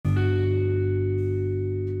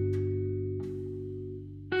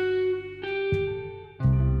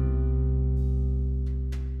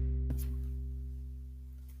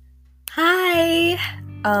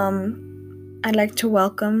I'd like to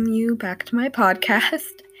welcome you back to my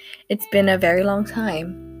podcast. It's been a very long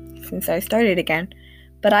time since I started again,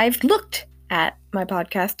 but I've looked at my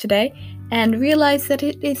podcast today and realized that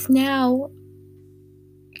it now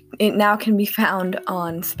can be found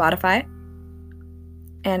on Spotify,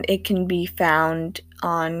 and it can be found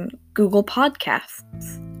on Google Podcasts.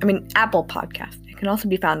 Apple Podcasts. It can also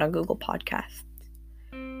be found on Google Podcasts.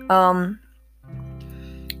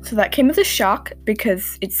 So that came as a shock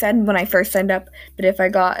because it said when I first signed up that if I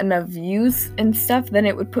got enough views and stuff, then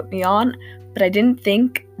it would put me on. But I didn't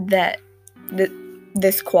think that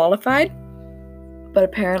this qualified. But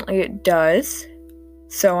apparently it does.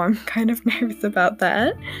 So I'm kind of nervous about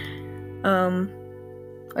that.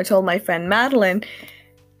 I told my friend Madeline,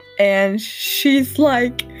 and she's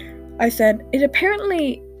like, I said, it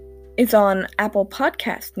apparently is on Apple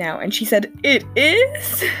Podcast now. And she said, it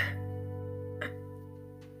is?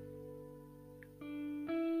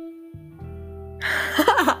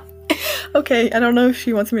 Okay, I don't know if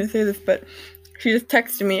she wants me to say this, but she just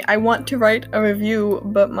texted me, I want to write a review,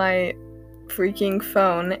 but my freaking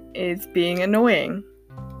phone is being annoying.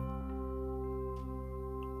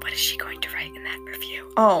 What is she going to write in that review?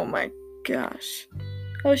 Oh my gosh.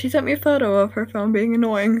 Oh, she sent me a photo of her phone being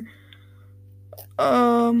annoying.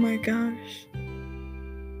 Oh my gosh.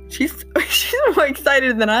 She's more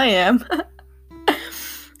excited than I am.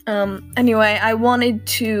 Anyway, I wanted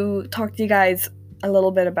to talk to you guys a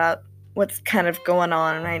little bit about what's kind of going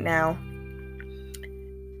on right now.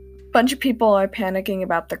 A bunch of people are panicking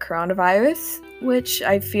about the coronavirus, which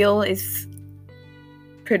I feel is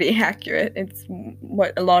pretty accurate. It's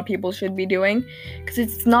what a lot of people should be doing, because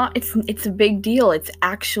it's a big deal. It's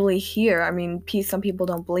actually here. Some people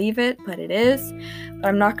don't believe it, but it is. But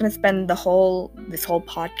I'm not going to spend this whole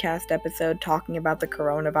podcast episode talking about the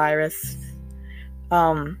coronavirus.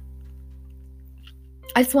 I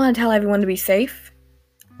just want to tell everyone to be safe.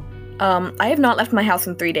 I have not left my house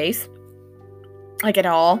in 3 days. At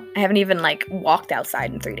all. I haven't even, walked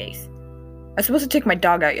outside in 3 days. I was supposed to take my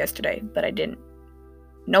dog out yesterday, but I didn't.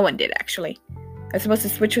 No one did, actually. I was supposed to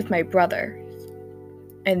switch with my brother,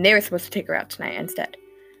 and they were supposed to take her out tonight instead.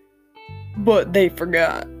 But they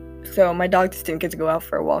forgot. So my dog just didn't get to go out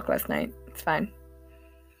for a walk last night. It's fine.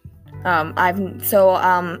 I'm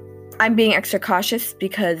being extra cautious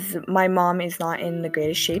because my mom is not in the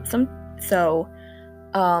greatest shape.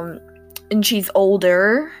 And she's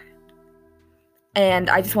older, and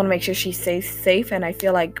I just want to make sure she stays safe. And I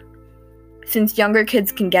feel like since younger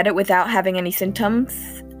kids can get it without having any symptoms,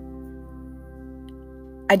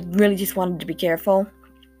 I really just wanted to be careful,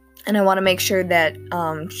 and I want to make sure that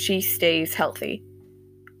she stays healthy.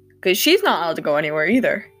 Because she's not allowed to go anywhere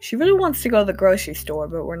either. She really wants to go to the grocery store,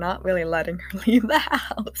 but we're not really letting her leave the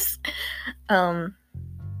house.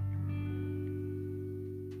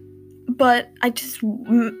 But I just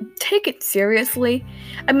take it seriously.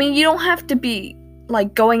 You don't have to be,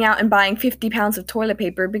 going out and buying 50 pounds of toilet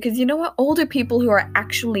paper, because you know what? Older people who are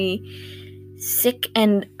actually sick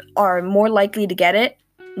and are more likely to get it,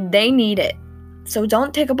 they need it. So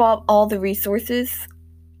don't take up all the resources.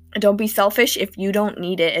 Don't be selfish if you don't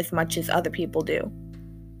need it as much as other people do.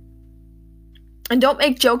 And don't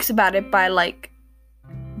make jokes about it by,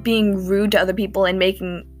 being rude to other people and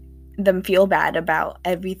making them feel bad about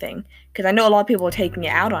everything. Because I know a lot of people are taking it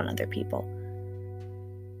out on other people.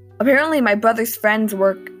 Apparently, my brother's friends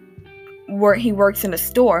he works in a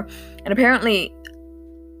store, and apparently,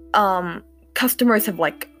 customers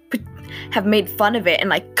have made fun of it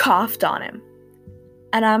and, coughed on him.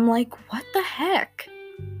 And I'm like, what the heck?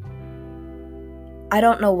 I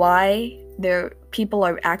don't know why people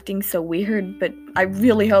are acting so weird, but I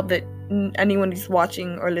really hope that anyone who's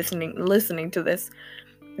watching or listening to this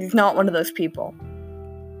is not one of those people.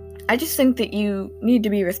 I just think that you need to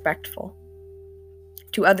be respectful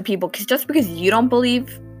to other people, because just because you don't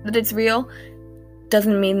believe that it's real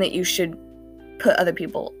doesn't mean that you should put other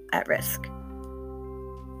people at risk.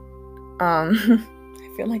 I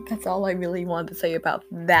feel like that's all I really wanted to say about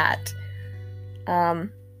that.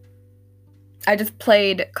 I just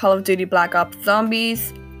played Call of Duty Black Ops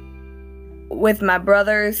Zombies with my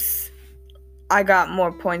brothers. I got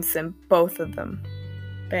more points than both of them.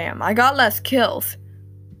 Bam. I got less kills,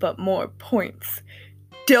 but more points.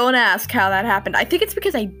 Don't ask how that happened. I think it's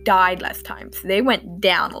because I died less times. They went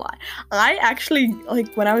down a lot. I actually,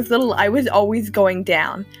 when I was little, I was always going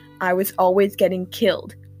down. I was always getting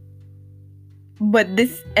killed. But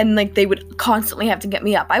they would constantly have to get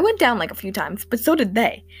me up. I went down a few times, but so did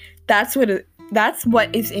they. That's what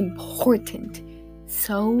is important.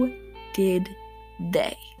 So did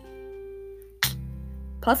they.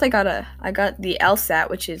 Plus, I got the LSAT,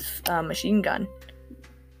 which is a machine gun.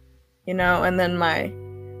 and then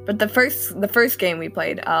but the first game we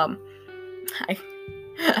played, I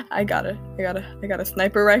got a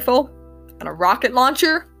sniper rifle and a rocket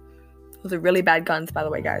launcher. Those are really bad guns, by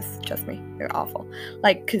the way, guys. Trust me, they're awful.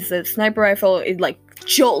 Like, because the sniper rifle, it like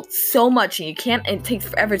jolts so much, and it takes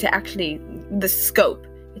forever to actually, the scope.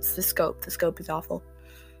 It's the scope. The scope is awful.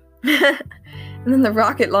 And then the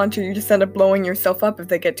rocket launcher, you just end up blowing yourself up if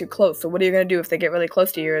they get too close. So what are you going to do if they get really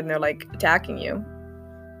close to you and they're, like, attacking you?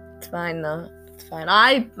 It's fine, though. It's fine.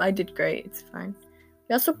 I did great. It's fine.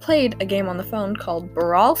 We also played a game on the phone called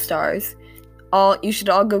Brawl Stars. You should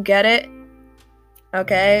all go get it.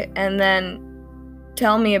 Okay, and then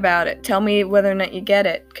tell me about it. Tell me whether or not you get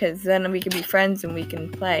it, because then we can be friends and we can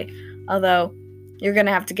play. Although, you're going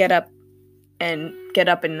to have to get up in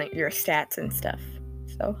your stats and stuff.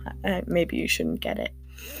 So, maybe you shouldn't get it.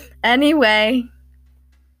 Anyway,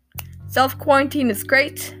 self-quarantine is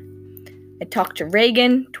great. I talk to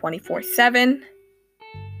Reagan 24/7.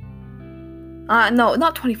 No,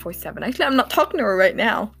 not 24/7. Actually, I'm not talking to her right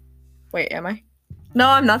now. Wait, am I? No,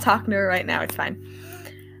 I'm not talking to her right now. It's fine.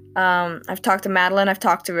 I've talked to Madeline. I've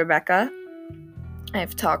talked to Rebecca.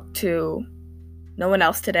 I've talked to no one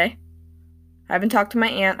else today. I haven't talked to my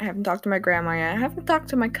aunt. I haven't talked to my grandma yet. I haven't talked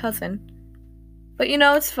to my cousin. But,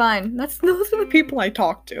 it's fine. Those are the people I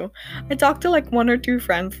talk to. I talk to, like, 1 or 2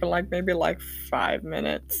 friends for, like, maybe, like, 5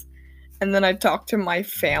 minutes. And then I talk to my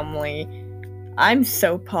family. I'm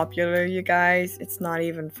so popular, you guys. It's not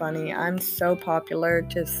even funny. I'm so popular.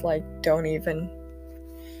 Just, like, don't even...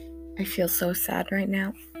 I feel so sad right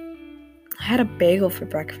now. I had a bagel for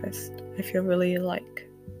breakfast. I feel really, like,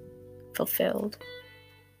 fulfilled.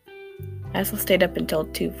 I also stayed up until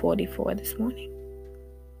 2:44 this morning.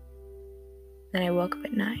 Then I woke up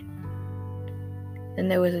at 9. And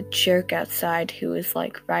there was a jerk outside who was,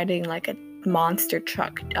 like, riding, like, a monster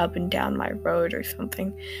truck up and down my road or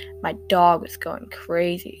something. My dog was going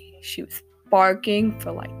crazy. She was barking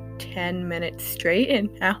for, like, 10 minutes straight, and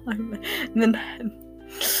now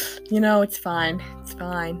it's fine. It's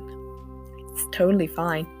fine. It's totally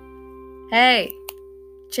fine. Hey,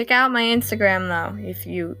 check out my Instagram, though, if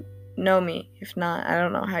you know me. If not, I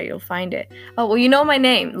don't know how you'll find it. Oh, well, you know my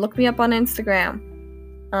name. Look me up on Instagram.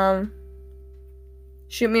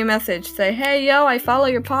 Shoot me a message. Say, hey, yo, I follow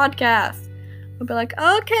your podcast. I'll be like,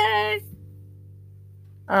 okay.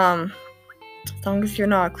 As long as you're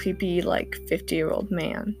not a creepy, like, 50-year-old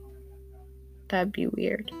man. That'd be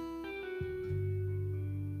weird.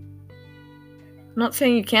 I'm not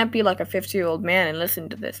saying you can't be, like, a 50-year-old man and listen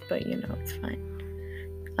to this, but, it's fine.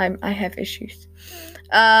 I have issues.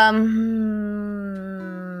 I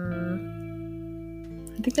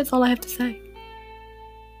think that's all I have to say.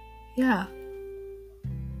 Yeah.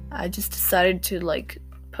 I just decided to, like,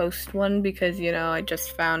 post one because, I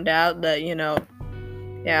just found out that, yeah.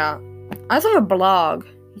 I also have a blog.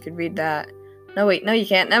 You could read that. No, wait, no, you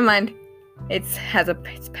can't. Never mind. It's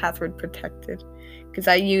password protected. Because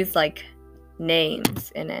I use, like,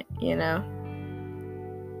 names in it,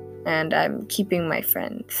 And I'm keeping my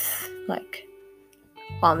friends, like,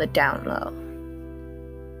 on the down low.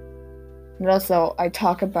 And also, I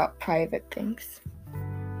talk about private things.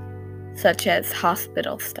 Such as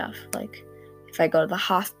hospital stuff. Like, if I go to the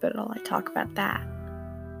hospital, I talk about that.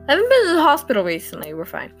 I haven't been to the hospital recently. We're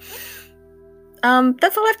fine.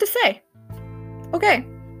 That's all I have to say. Okay.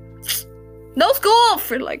 No school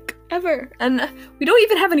for, like, ever. And we don't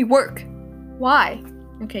even have any work. Why?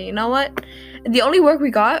 Okay, you know what? The only work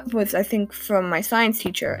we got was, I think, from my science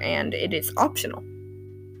teacher, and it is optional.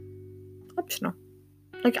 Optional.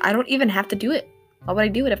 Like, I don't even have to do it. Why would I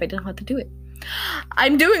do it if I didn't have to do it?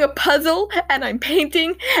 I'm doing a puzzle, and I'm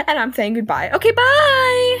painting, and I'm saying goodbye. Okay,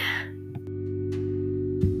 bye!